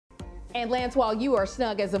And Lance, while you are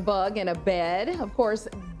snug as a bug in a bed, of course,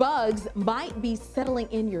 bugs might be settling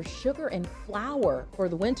in your sugar and flour for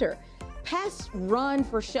the winter. Pests run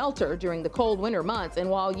for shelter during the cold winter months, and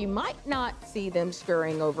while you might not see them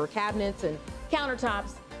scurrying over cabinets and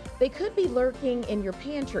countertops, they could be lurking in your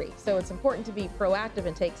pantry. So it's important to be proactive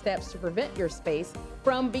and take steps to prevent your space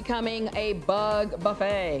from becoming a bug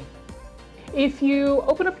buffet. If you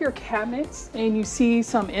open up your cabinets and you see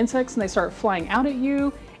some insects and they start flying out at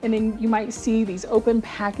you, and then you might see these open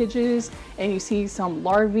packages and you see some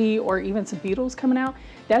larvae or even some beetles coming out,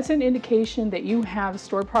 that's an indication that you have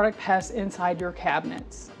stored product pests inside your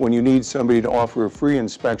cabinets. When you need somebody to offer a free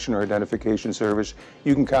inspection or identification service,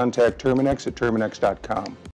 you can contact Terminix at Terminix.com.